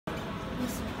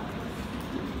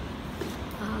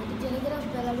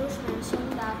Belarus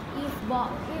mentioned that if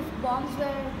bombs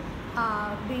were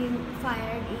being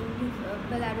fired in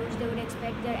Belarus, they would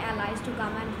expect their allies to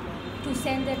come and to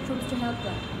send their troops to help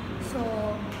them.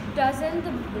 So doesn't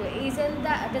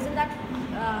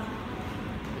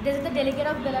the delegate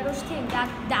of Belarus think that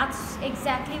that's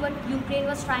exactly what Ukraine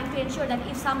was trying to ensure, that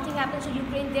if something happens to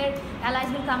Ukraine, their allies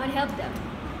will come and help them?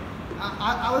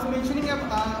 I was mentioning, I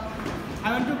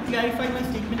want to clarify my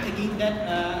statement again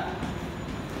that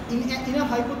in a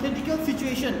hypothetical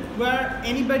situation where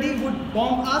anybody would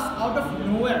bomb us out of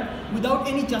nowhere without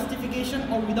any justification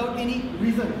or without any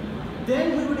reason,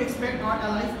 then we would expect our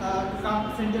allies to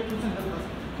come send their troops and help us.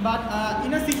 But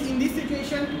in this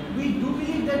situation, we do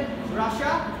believe that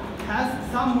Russia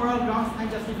has some moral grounds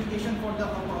and justification for the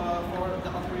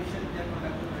operation they're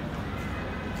conducting.